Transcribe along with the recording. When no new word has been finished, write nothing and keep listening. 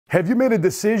Have you made a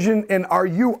decision and are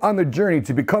you on the journey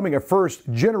to becoming a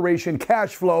first-generation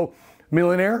cash flow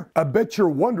millionaire? I bet you're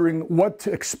wondering what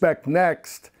to expect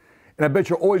next. And I bet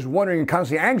you're always wondering and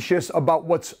constantly anxious about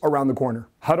what's around the corner.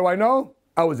 How do I know?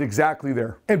 I was exactly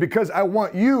there. And because I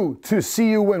want you to see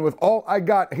you win with all I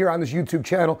got here on this YouTube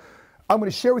channel, I'm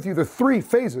going to share with you the 3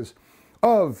 phases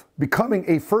of becoming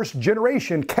a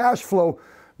first-generation cash flow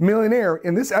millionaire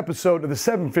in this episode of the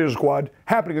 7-Figure Squad,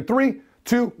 happening in 3,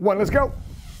 2, 1, let's go.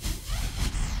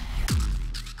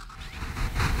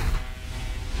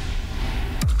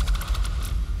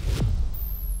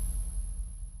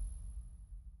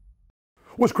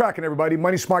 What's cracking, everybody?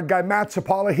 Money smart guy Matt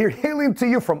Sapaula here, hailing to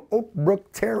you from Oak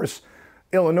Brook Terrace,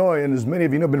 Illinois. And as many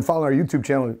of you know, have been following our YouTube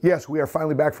channel, yes, we are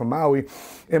finally back from Maui.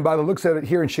 And by the looks of it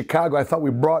here in Chicago, I thought we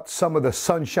brought some of the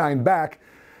sunshine back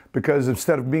because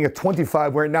instead of being at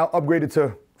 25, we're now upgraded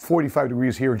to 45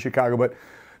 degrees here in Chicago. But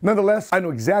nonetheless, I know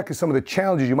exactly some of the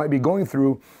challenges you might be going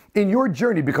through in your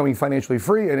journey becoming financially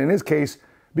free, and in this case,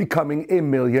 becoming a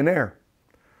millionaire.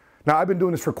 Now, I've been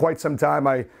doing this for quite some time.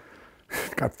 I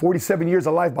got 47 years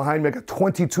of life behind me. I got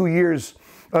 22 years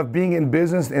of being in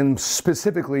business, and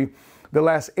specifically the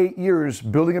last 8 years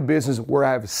building a business where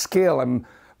I have scale. I'm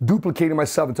duplicating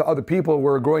myself into other people.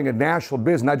 We're growing a national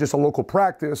business, not just a local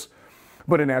practice,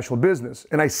 but a national business.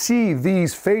 And I see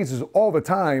these phases all the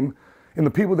time in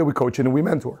the people that we coach and we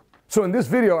mentor. So in this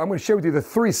video, I'm going to share with you the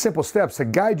 3 simple steps to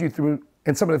guide you through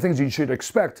and some of the things you should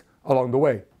expect along the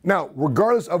way. Now,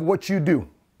 regardless of what you do,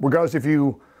 regardless if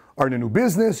you are in a new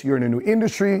business, you're in a new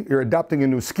industry, you're adopting a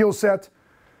new skill set,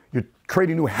 you're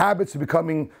creating new habits of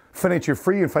becoming financially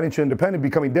free and financially independent,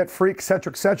 becoming debt-free,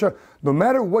 etc., etc. No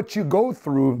matter what you go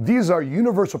through, these are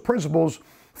universal principles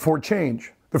for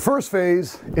change. The first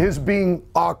phase is being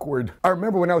awkward. I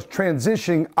remember when I was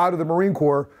transitioning out of the Marine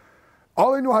Corps,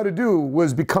 all I knew how to do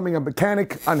was becoming a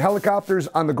mechanic on helicopters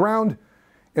on the ground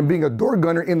and being a door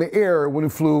gunner in the air when we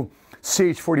flew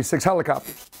CH-46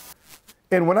 helicopters.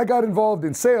 And when I got involved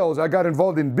in sales, I got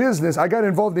involved in business, I got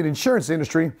involved in the insurance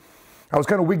industry, I was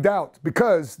kind of wigged out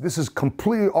because this is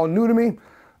completely all new to me.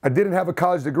 I didn't have a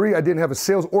college degree, I didn't have a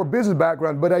sales or business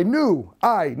background, but I knew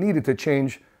I needed to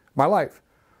change my life.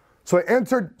 So I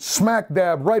entered smack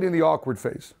dab right in the awkward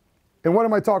phase. And what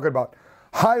am I talking about?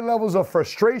 High levels of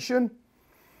frustration.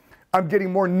 I'm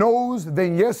getting more no's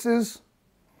than yeses.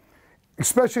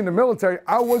 Especially in the military,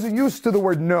 I wasn't used to the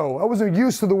word no. I wasn't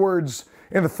used to the words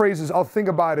and the phrases, I'll think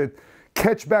about it,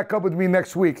 catch back up with me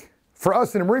next week. For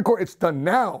us in the Marine Corps, it's done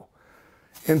now.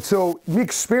 And so me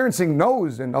experiencing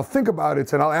no's and I'll think about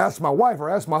it and I'll ask my wife or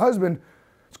ask my husband,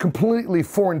 it's completely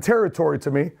foreign territory to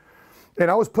me.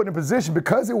 And I was put in a position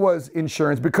because it was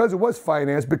insurance, because it was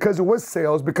finance, because it was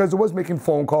sales, because it was making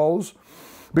phone calls,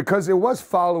 because it was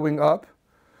following up,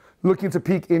 looking to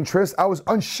pique interest. I was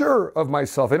unsure of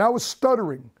myself and I was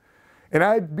stuttering. And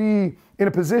I'd be in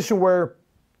a position where,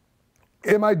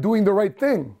 am I doing the right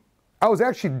thing? I was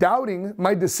actually doubting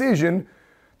my decision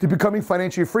to becoming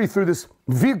financially free through this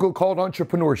vehicle called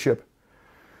entrepreneurship.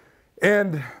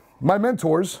 And my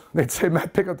mentors, they'd say,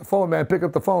 Matt, pick up the phone, man, pick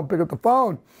up the phone, pick up the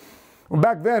phone. Well,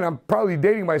 back then, I'm probably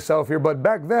dating myself here, but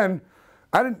back then,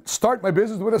 I didn't start my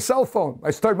business with a cell phone.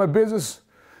 I started my business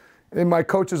in my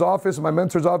coach's office, my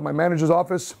mentor's office, my manager's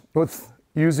office, with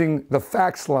using the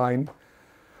fax line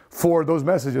for those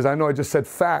messages. I know I just said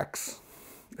fax.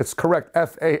 It's correct,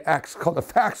 F-A-X, called a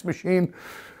fax machine.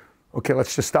 Okay,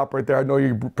 let's just stop right there. I know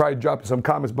you're probably dropping some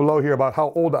comments below here about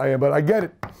how old I am, but I get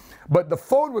it. But the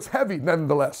phone was heavy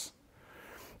nonetheless.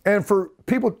 And for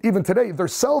people even today, their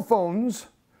cell phones,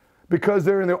 because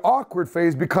they're in the awkward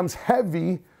phase, becomes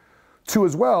heavy too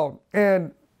as well.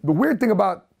 And the weird thing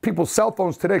about people's cell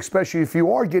phones today, especially if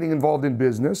you are getting involved in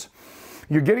business,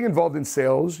 you're getting involved in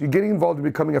sales, you're getting involved in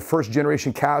becoming a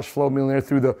first-generation cash flow millionaire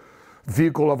through the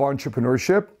vehicle of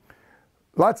entrepreneurship.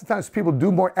 Lots of times people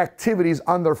do more activities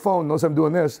on their phone. Notice I'm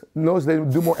doing this. Notice they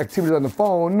do more activities on the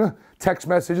phone, text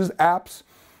messages, apps,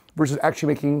 versus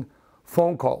actually making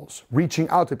phone calls, reaching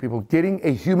out to people, getting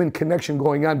a human connection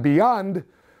going on beyond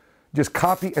just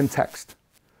copy and text.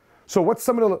 So what's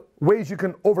some of the ways you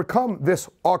can overcome this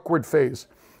awkward phase?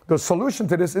 The solution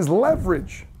to this is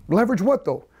leverage. Leverage what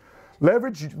though?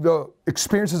 Leverage the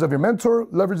experiences of your mentor,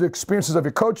 leverage the experiences of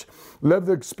your coach, leverage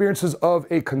the experiences of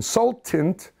a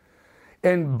consultant,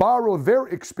 and borrow their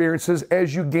experiences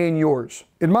as you gain yours.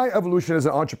 In my evolution as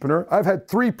an entrepreneur, I've had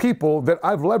 3 people that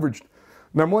I've leveraged.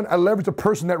 Number 1, I leveraged a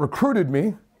person that recruited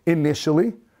me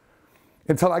initially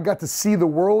until I got to see the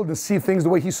world and see things the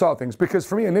way he saw things. Because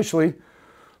for me initially,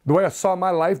 the way I saw my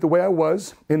life, the way I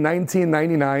was in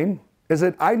 1999, is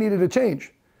that I needed a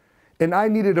change. And I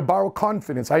needed to borrow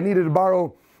confidence. I needed to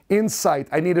borrow insight.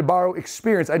 I needed to borrow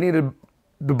experience. I needed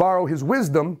to borrow his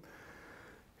wisdom.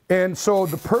 And so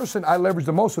the person I leveraged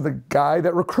the most was the guy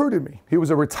that recruited me. He was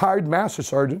a retired master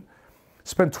sergeant,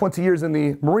 spent 20 years in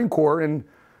the Marine Corps, and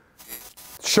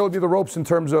showed me the ropes in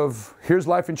terms of here's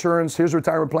life insurance, here's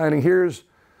retirement planning, here's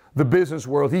the business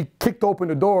world. He kicked open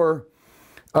the door.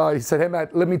 He said, hey,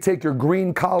 Matt, let me take your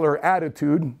green collar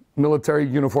attitude, military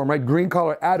uniform, right? Green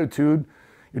collar attitude,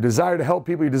 your desire to help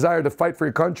people, your desire to fight for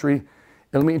your country,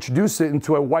 and let me introduce it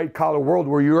into a white collar world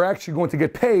where you're actually going to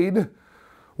get paid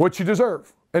what you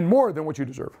deserve and more than what you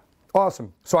deserve.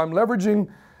 Awesome. So I'm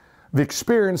leveraging the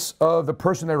experience of the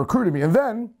person that recruited me. And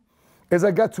then as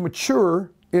I got to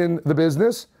mature in the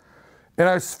business and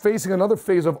I was facing another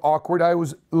phase of awkward, I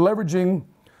was leveraging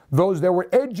those that were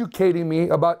educating me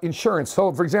about insurance.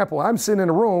 So for example, I'm sitting in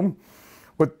a room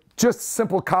with just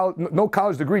simple college, no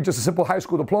college degree, just a simple high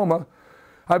school diploma.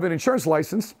 I have an insurance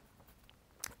license,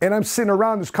 and I'm sitting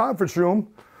around this conference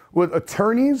room with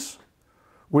attorneys,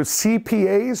 with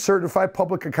CPAs, certified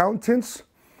public accountants,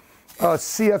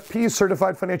 CFPs,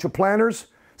 certified financial planners,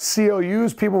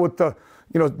 CLUs, people with the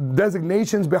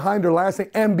designations behind their last name,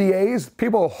 MBAs,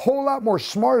 people a whole lot more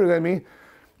smarter than me.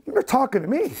 They're talking to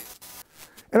me.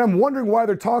 And I'm wondering why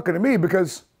they're talking to me,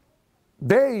 because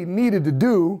they needed to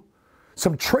do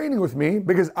some training with me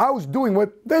because I was doing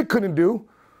what they couldn't do,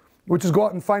 which is go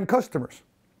out and find customers.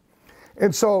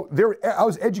 And so I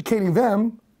was educating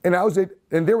them, and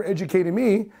they were educating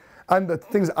me on the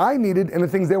things I needed and the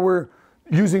things they were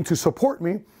using to support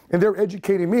me. And they were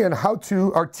educating me on how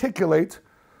to articulate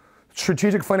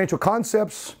strategic financial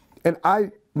concepts, and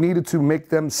I needed to make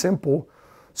them simple.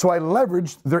 So I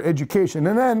leveraged their education.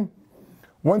 And then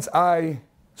once I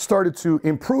started to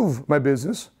improve my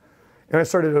business and I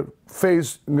started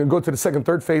to go to the second,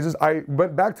 third phases, I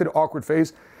went back to the awkward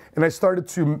phase and I started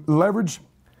to leverage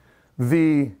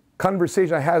the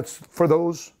conversation I had for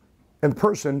those and the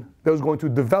person that was going to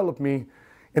develop me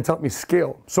and help me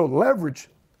scale. So leverage,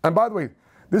 and by the way,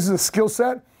 this is a skill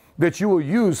set that you will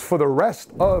use for the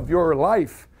rest of your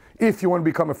life if you want to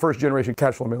become a first generation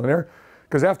cash flow millionaire.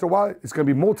 Because after a while, it's going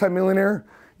to be multi-millionaire.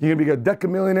 You're going to be a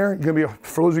deca-millionaire. You're going to be,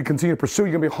 for those who continue to pursue,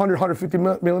 you're going to be a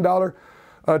 $150 million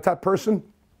type person.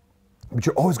 But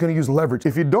you're always going to use leverage.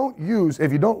 If you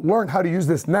don't learn how to use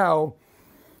this now,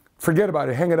 forget about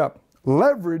it, hang it up.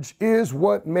 Leverage is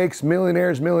what makes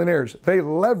millionaires millionaires. They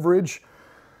leverage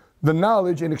the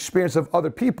knowledge and experience of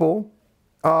other people,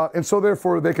 and so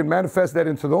therefore they can manifest that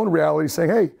into their own reality,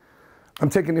 saying, hey, I'm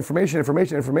taking information,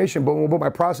 boom, boom, boom, I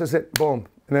process it, boom,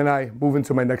 and then I move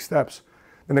into my next steps,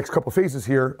 the next couple phases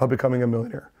here of becoming a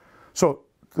millionaire. So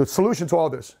the solution to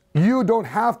all this, you don't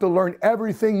have to learn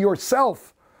everything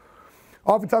yourself.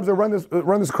 Oftentimes I run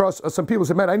this across some people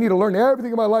say, man, I need to learn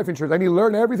everything about life insurance. I need to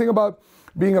learn everything about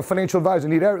being a financial advisor.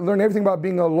 I need to learn everything about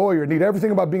being a lawyer. I need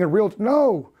everything about being a realtor.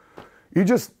 No, you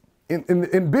just,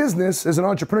 in business as an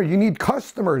entrepreneur, you need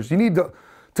customers. You need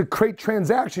to create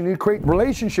transactions. You need to create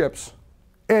relationships.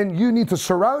 And you need to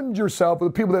surround yourself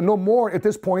with people that know more at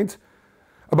this point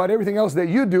about everything else that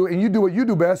you do. And you do what you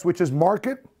do best, which is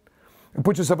market and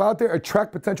put yourself out there,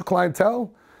 attract potential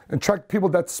clientele, and attract people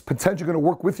that's potentially going to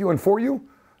work with you and for you.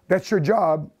 That's your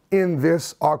job in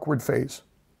this awkward phase.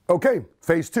 Okay,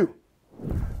 phase two,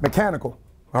 mechanical.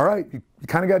 All right, you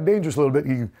kind of got dangerous a little bit.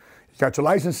 You got your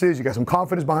licenses, you got some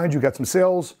confidence behind you, you got some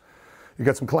sales, you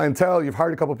got some clientele, you've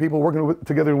hired a couple of people working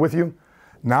together with you.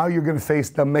 Now you're going to face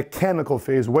the mechanical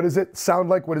phase. What does it sound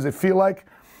like? What does it feel like?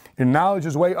 Your knowledge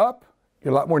is way up.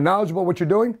 You're a lot more knowledgeable what you're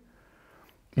doing.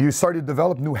 You start to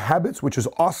develop new habits, which is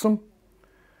awesome.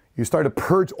 You start to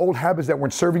purge old habits that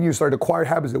weren't serving you. You start to acquire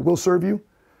habits that will serve you.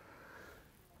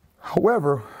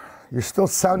 However, you're still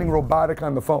sounding robotic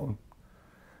on the phone.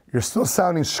 You're still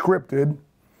sounding scripted.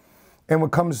 And when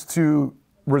it comes to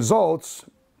results,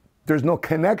 there's no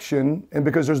connection. And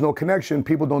because there's no connection,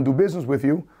 people don't do business with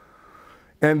you.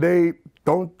 And they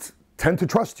don't tend to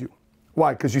trust you.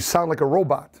 Why? Because you sound like a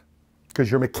robot.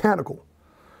 Because you're mechanical.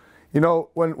 You know,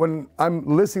 when I'm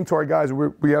listening to our guys,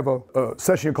 we have a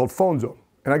session here called Phone Zone.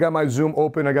 And I got my Zoom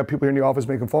open. I got people here in the office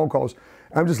making phone calls.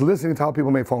 I'm just listening to how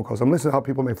people make phone calls. I'm listening to how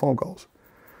people make phone calls.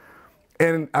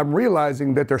 And I'm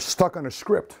realizing that they're stuck on a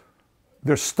script.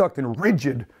 They're stuck and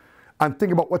rigid on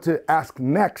thinking about what to ask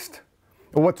next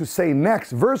or what to say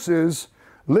next versus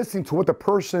listening to what the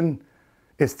person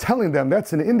is telling them.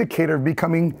 That's an indicator of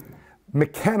becoming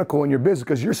mechanical in your business,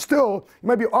 because you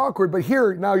might be awkward, but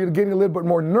here now you're getting a little bit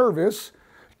more nervous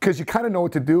because you kind of know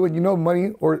what to do and you know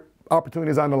money or opportunity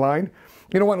is on the line.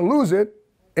 You don't want to lose it,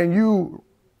 and you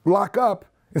lock up.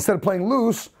 Instead of playing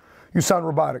loose, you sound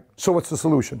robotic. So what's the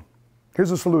solution? Here's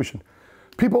the solution.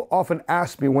 People often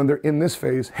ask me when they're in this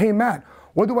phase, hey Matt,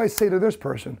 What do I say to this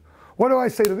person? What do I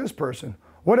say to this person?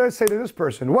 What do I say to this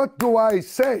person? What do I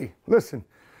say? Listen,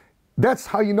 that's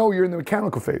how you know you're in the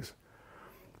mechanical phase.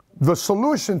 The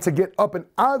solution to get up and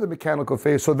out of the mechanical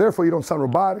phase, so therefore you don't sound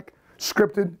robotic,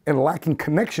 scripted, and lacking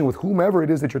connection with whomever it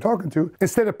is that you're talking to,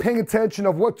 instead of paying attention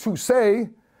of what to say,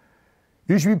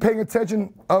 you should be paying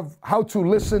attention of how to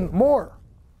listen more.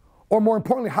 Or more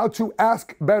importantly, how to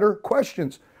ask better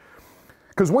questions.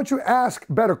 Because once you ask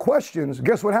better questions,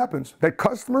 guess what happens? That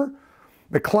customer,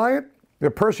 the client, the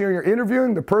person you're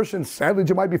interviewing, the person sadly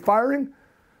you might be firing,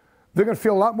 they're going to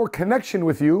feel a lot more connection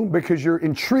with you because you're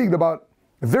intrigued about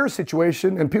their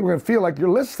situation, and people are going to feel like you're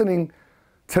listening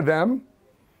to them.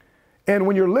 And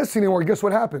when you're listening more, guess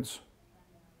what happens?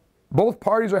 Both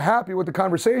parties are happy with the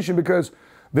conversation because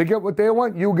they get what they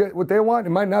want, you get what they want.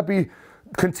 It might not be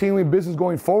continuing business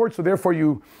going forward, so therefore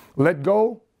you let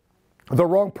go the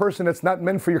wrong person that's not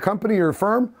meant for your company or your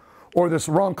firm, or this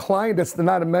wrong client that's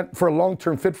not meant for a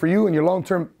long-term fit for you and your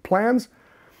long-term plans.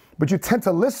 But you tend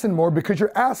to listen more because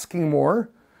you're asking more.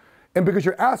 And because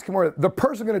you're asking more, the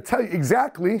person's going to tell you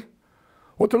exactly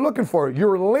what they're looking for.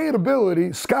 Your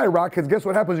relatability skyrockets. Guess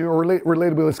what happens when your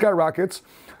relatability skyrockets?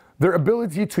 Their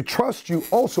ability to trust you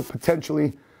also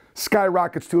potentially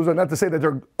skyrockets too. So not to say that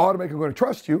they're automatically going to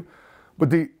trust you, but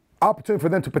the opportunity for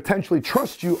them to potentially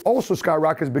trust you also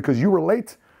skyrockets because you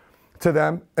relate to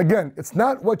them. Again, it's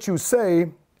not what you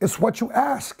say, it's what you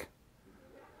ask.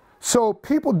 So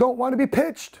people don't want to be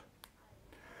pitched.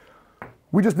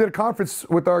 We just did a conference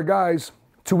with our guys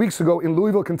 2 weeks ago in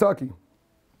Louisville, Kentucky.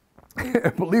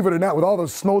 Believe it or not, with all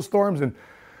those snowstorms and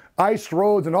ice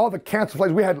roads and all the canceled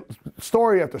flights, we had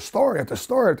story after story after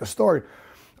story after story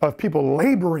of people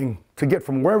laboring to get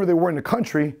from wherever they were in the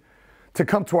country to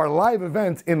come to our live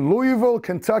event in Louisville,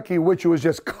 Kentucky, which was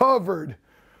just covered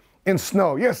in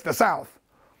snow. Yes, the South.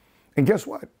 And guess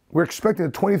what? We're expecting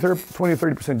a 20 to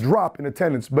 30% drop in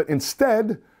attendance, but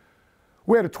instead,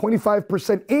 we had a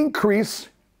 25% increase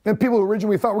in people who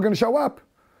originally thought were going to show up.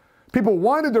 People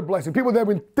wanted their blessing. People that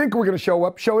didn't think were going to show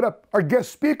up, showed up. Our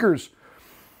guest speakers,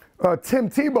 Tim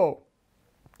Tebow,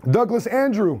 Douglas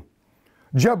Andrew,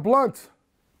 Jeb Blunt,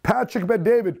 Patrick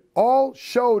Bet-David, all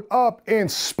showed up in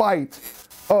spite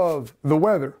of the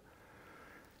weather.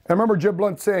 I remember Jeb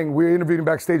Blunt saying, we interviewed him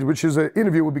backstage, which is an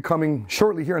interview will be coming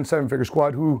shortly here on 7 Figure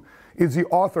Squad, who is the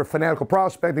author of Fanatical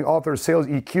Prospecting, author of Sales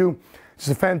EQ. He's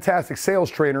a fantastic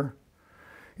sales trainer.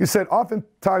 He said,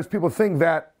 oftentimes people think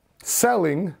that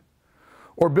selling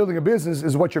or building a business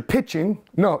is what you're pitching.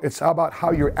 No, it's about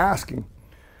how you're asking.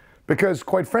 Because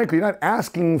quite frankly, you're not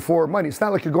asking for money. It's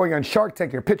not like you're going on Shark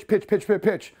Tank here, pitch, pitch, pitch, pitch,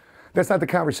 pitch. That's not the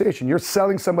conversation. You're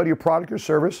selling somebody your product or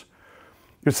service.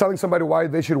 You're selling somebody why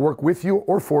they should work with you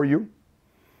or for you.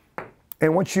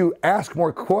 And once you ask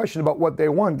more questions about what they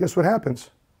want, guess what happens?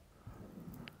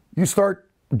 You start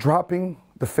dropping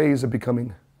the phase of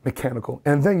becoming mechanical.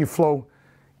 And then you flow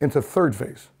into the third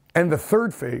phase. And the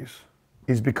third phase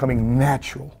is becoming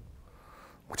natural,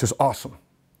 which is awesome.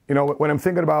 You know, when I'm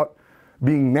thinking about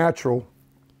being natural,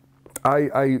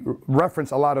 I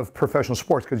reference a lot of professional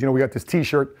sports because, you know, we got this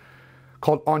t-shirt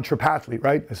called Entrepathlete,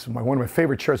 right? This is one of my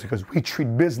favorite shirts because we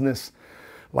treat business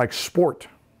like sport.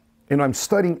 You know, I'm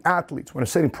studying athletes. When I'm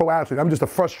studying pro athletes, I'm just a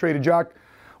frustrated jock.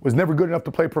 Was never good enough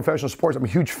to play professional sports. I'm a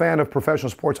huge fan of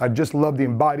professional sports. I just love the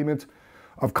embodiment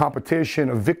of competition,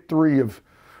 of victory, of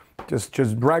just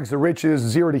rags to riches,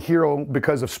 zero to hero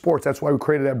because of sports. That's why we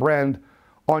created that brand,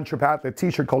 Entrepathlete,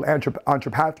 t-shirt called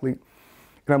Entrepathlete.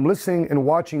 And I'm listening and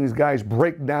watching these guys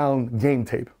break down game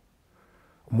tape.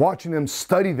 I'm watching them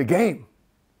study the game.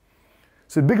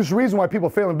 It's the biggest reason why people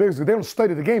fail in business is they don't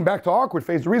study the game. Back to awkward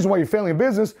phase. The reason why you're failing in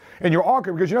business and you're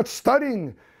awkward because you're not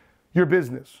studying your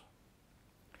business.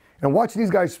 And watching these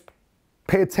guys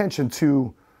pay attention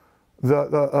to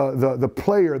the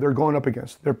player they're going up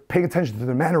against. They're paying attention to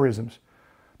their mannerisms.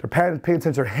 They're paying attention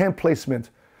to their hand placement.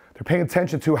 They're paying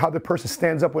attention to how the person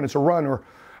stands up when it's a run or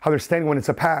how they're standing when it's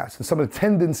a pass and some of the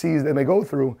tendencies that they go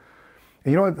through.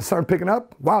 And you know what I started picking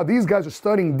up? Wow, these guys are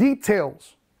studying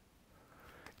details.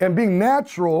 And being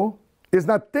natural is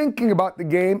not thinking about the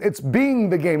game, it's being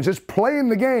the game, it's just playing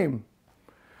the game.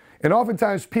 And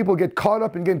oftentimes people get caught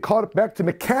up and getting caught up back to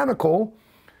mechanical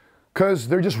because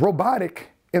they're just robotic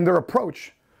in their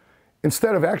approach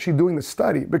instead of actually doing the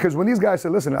study. Because when these guys say,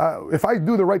 listen, if I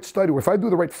do the right study or if I do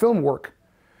the right film work,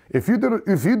 if you do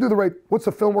the right, what's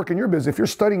the film work in your business? If you're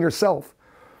studying yourself,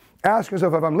 ask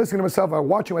yourself, if I'm listening to myself, if I'm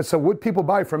watching myself, would people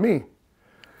buy from me?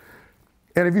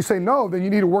 And if you say no, then you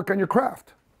need to work on your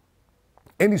craft.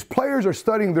 And these players are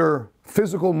studying their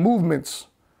physical movements,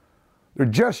 their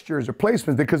gestures, their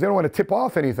placements, because they don't want to tip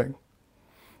off anything.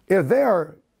 If they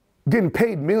are getting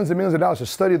paid millions and millions of dollars to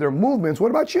study their movements.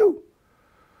 What about you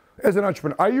as an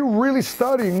entrepreneur? Are you really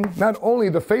studying not only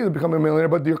the phase of becoming a millionaire,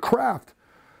 but your craft,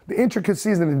 the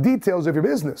intricacies and the details of your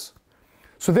business?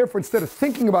 So therefore, instead of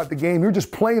thinking about the game, you're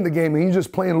just playing the game and you're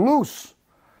just playing loose.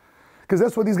 Because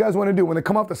that's what these guys want to do. When they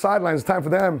come off the sidelines, it's time for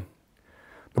them.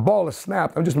 The ball is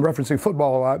snapped. I'm just referencing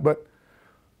football a lot, but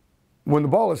when the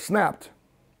ball is snapped,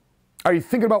 are you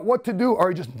thinking about what to do, or are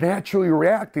you just naturally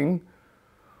reacting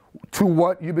to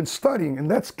what you've been studying? And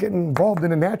that's getting involved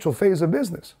in a natural phase of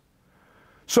business.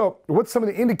 So what's some of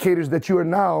the indicators that you are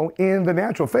now in the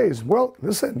natural phase? Well,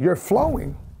 listen, you're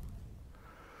flowing.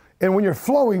 And when you're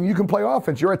flowing, you can play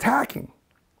offense. You're attacking.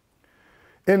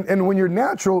 And when you're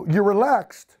natural, you're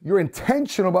relaxed. You're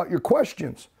intentional about your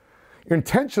questions. You're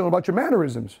intentional about your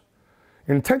mannerisms.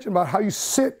 You're intentional about how you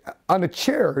sit on a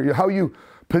chair, how you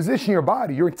position your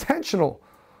body. You're intentional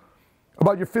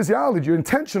about your physiology. You're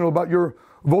intentional about your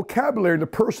vocabulary, the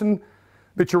person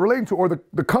that you're relating to, or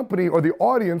the company or the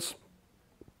audience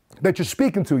that you're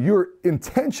speaking to. You're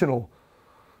intentional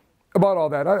about all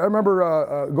that. I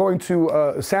remember going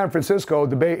to San Francisco,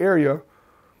 the Bay Area,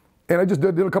 and I just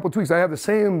did a couple of tweaks. I have the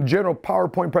same general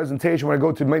PowerPoint presentation when I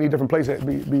go to many different places,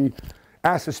 be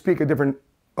asked to speak at different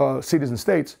cities and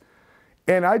states.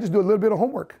 And I just do a little bit of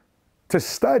homework to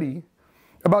study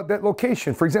about that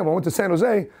location. For example, I went to San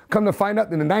Jose, come to find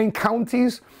out in the 9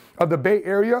 counties of the Bay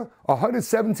Area,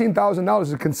 $117,000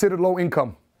 is considered low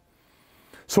income.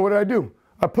 So what did I do?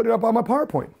 I put it up on my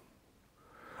PowerPoint.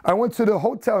 I went to the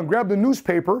hotel and grabbed the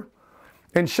newspaper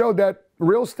and showed that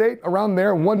real estate around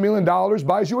there, $1 million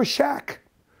buys you a shack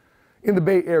in the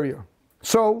Bay Area.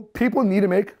 So people need to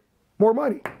make more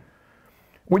money.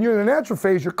 When you're in the natural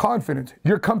phase, you're confident,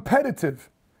 you're competitive,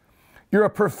 you're a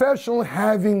professional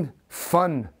having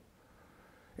fun.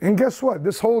 And guess what?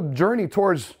 This whole journey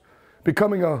towards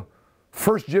becoming a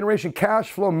first generation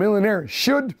cash flow millionaire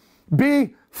should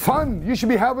be fun. You should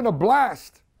be having a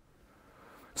blast.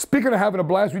 Speaking of having a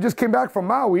blast, we just came back from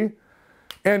Maui,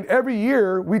 and every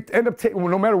year we end up taking,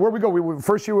 no matter where we go,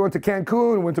 first year we went to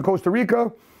Cancun, we went to Costa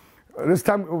Rica. This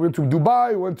time we went to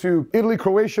Dubai, we went to Italy,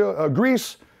 Croatia,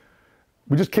 Greece.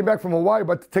 We just came back from Hawaii,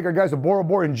 about to take our guys to Bora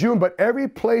Bora in June. But every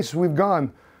place we've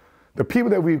gone, the people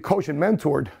that we've coached and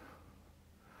mentored,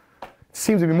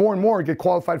 seems to be more and more get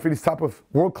qualified for these type of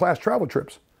world-class travel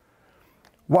trips.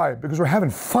 Why? Because we're having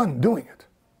fun doing it,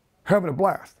 having a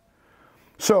blast.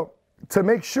 So to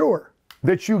make sure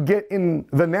that you get in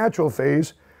the natural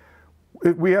phase,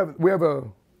 we have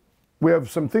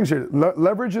some things here.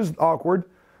 Leverage is awkward.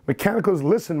 Mechanical is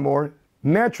listen more.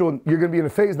 Natural, you're going to be in a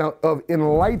phase now of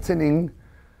enlightening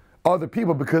other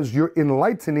people because you're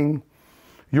enlightening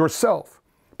yourself.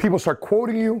 People start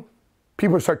quoting you.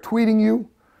 People start tweeting you.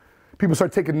 People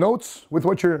start taking notes with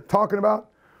what you're talking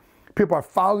about. People are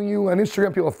following you on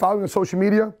Instagram. People are following you on social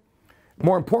media.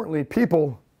 More importantly,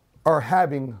 people are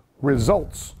having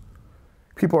results.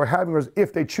 People are having results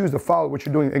if they choose to follow what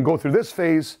you're doing and go through this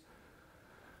phase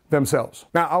themselves.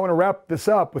 Now, I want to wrap this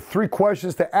up with 3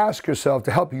 questions to ask yourself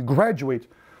to help you graduate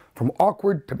from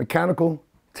awkward to mechanical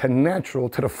to natural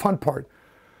to the fun part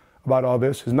about all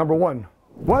this is number 1,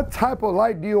 what type of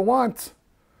life do you want?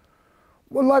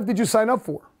 What life did you sign up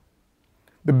for?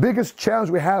 The biggest challenge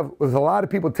we have with a lot of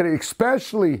people today,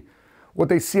 especially what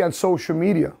they see on social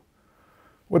media,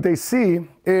 what they see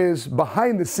is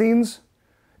behind the scenes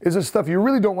is the stuff you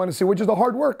really don't want to see, which is the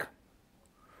hard work,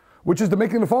 which is the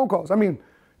making the phone calls. I mean,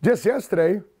 just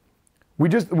yesterday, we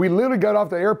literally got off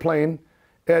the airplane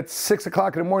at 6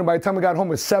 o'clock in the morning. By the time we got home,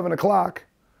 it was 7 o'clock.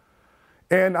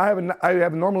 And I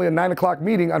have normally a 9 o'clock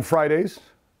meeting on Fridays.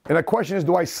 And the question is,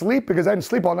 do I sleep? Because I didn't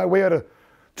sleep all night. We had a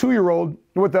 2-year-old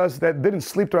with us that didn't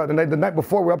sleep throughout the night. The night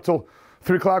before, we were up till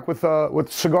 3 o'clock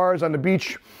with cigars on the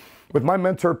beach with my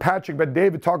mentor, Patrick, but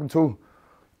David, talking to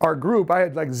our group. I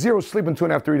had like 0 sleep in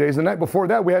 2.5, 3 days. The night before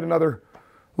that, we had another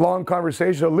long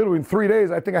conversation. So literally in 3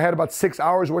 days, I think I had about 6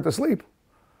 hours worth of sleep.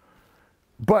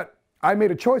 But I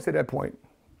made a choice at that point.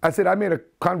 I said, I made a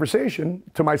conversation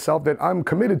to myself that I'm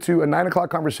committed to a 9 o'clock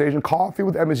conversation, coffee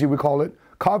with MSG, we call it,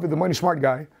 coffee with the money smart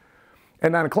guy,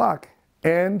 at 9 o'clock.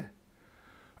 And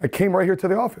I came right here to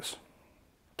the office.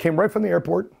 Came right from the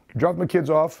airport, dropped my kids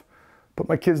off, put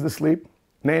my kids to sleep.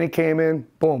 Nanny came in,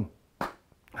 boom.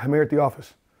 I'm here at the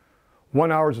office.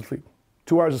 1 hour of sleep,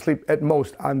 2 hours of sleep at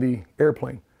most on the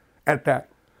airplane at that.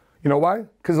 You know why?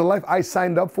 Because the life I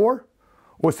signed up for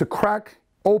was to crack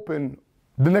open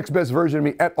the next best version of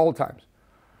me at all times.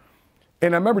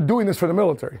 And I remember doing this for the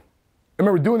military. I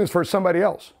remember doing this for somebody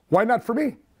else. Why not for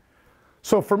me?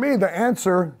 So for me, the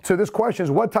answer to this question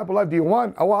is, what type of life do you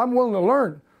want? Well, I'm willing to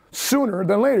learn sooner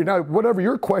than later. Now, whatever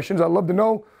your questions, I'd love to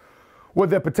know what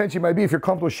that potentially might be if you're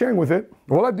comfortable sharing with it.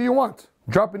 What life do you want?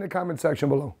 Drop in the comment section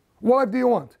below. What life do you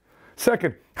want?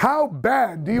 Second, how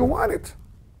bad do you want it?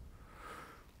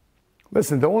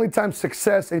 Listen, the only time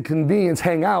success and convenience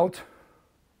hang out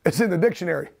is in the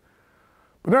dictionary.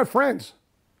 But they're not friends.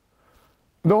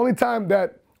 The only time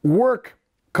that work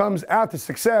comes after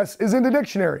success is in the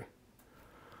dictionary.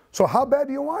 So how bad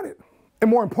do you want it? And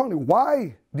more importantly,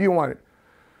 why do you want it?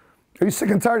 Are you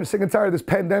sick and tired of this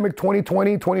pandemic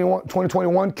 2020,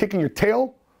 2021 kicking your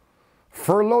tail?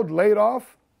 Furloughed, laid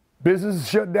off, businesses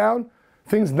shut down,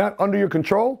 things not under your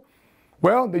control?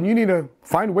 Well, then you need to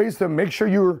find ways to make sure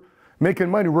you're making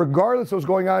money regardless of what's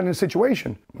going on in the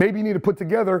situation. Maybe you need to put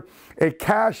together a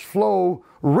cash flow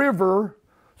river,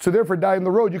 so therefore down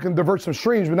the road you can divert some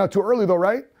streams, but not too early though,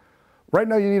 right? Right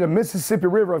now you need a Mississippi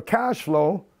River of cash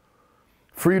flow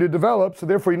for you to develop, so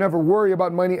therefore you never worry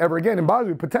about money ever again. And by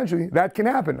the way, potentially that can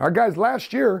happen. Our guys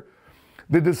last year,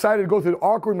 they decided to go through the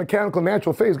awkward mechanical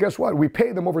natural phase. Guess what? We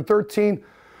paid them over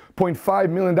 $13.5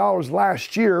 million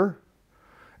last year.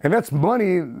 And that's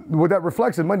money, what that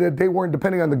reflects is money that they weren't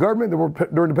depending on the government, they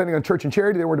were depending on church and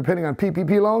charity, they weren't depending on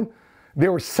PPP loan. They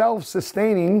were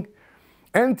self-sustaining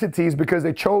entities because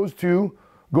they chose to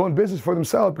go in business for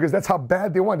themselves because that's how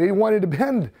bad they want. They didn't want to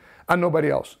depend on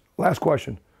nobody else. Last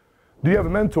question. Do you have a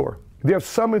mentor? Do you have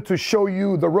someone to show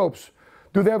you the ropes?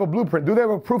 Do they have a blueprint? Do they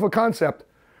have a proof of concept?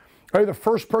 Are you the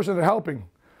first person to helping?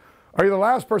 Are you the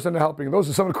last person to helping? Those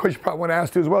are some of the questions you probably want to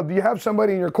ask too as well. Do you have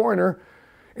somebody in your corner?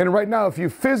 And right now, if you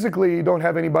physically don't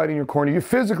have anybody in your corner, you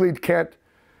physically can't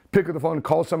pick up the phone and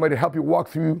call somebody to help you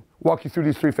walk you through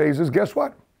these 3 phases, guess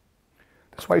what?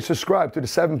 That's why you subscribe to the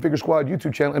 7 Figure Squad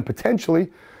YouTube channel, and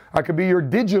potentially I could be your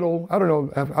digital, I don't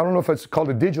know if it's called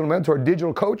a digital mentor, a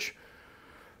digital coach.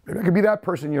 Maybe I could be that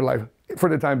person in your life for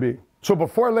the time being. So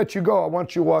before I let you go, I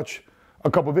want you to watch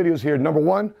a couple videos here. Number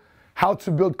 1, how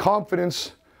to build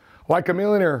confidence like a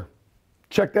millionaire.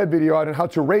 Check that video out, and how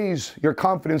to raise your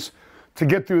confidence to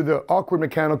get through the awkward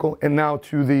mechanical and now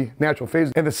to the natural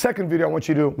phase. And the second video I want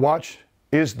you to watch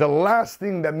is the last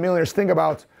thing that millionaires think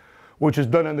about, which is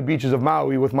done on the beaches of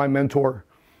Maui with my mentor,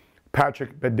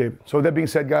 Patrick Bet-David. So with that being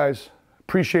said, guys,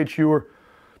 appreciate you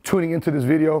tuning into this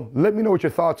video. Let me know what your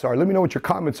thoughts are. Let me know what your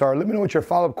comments are. Let me know what your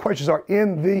follow-up questions are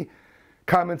in the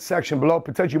comment section below.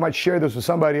 Potentially you might share this with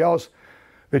somebody else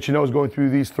that you know is going through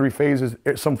these 3 phases,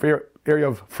 some area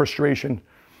of frustration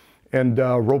and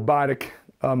robotic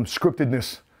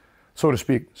scriptedness, so to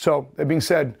speak. So that being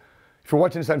said, if you're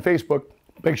watching this on Facebook,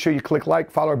 make sure you click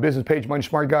like, follow our business page, Money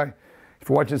Smart Guy. If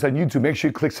you're watching this on YouTube, make sure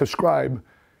you click subscribe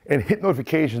and hit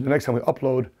notifications the next time we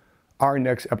upload our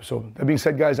next episode. That being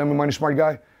said, guys, I'm the Money Smart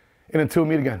Guy. And until we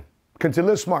meet again, continue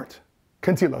to live smart,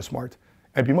 continue to love smart,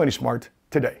 and be money smart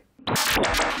today.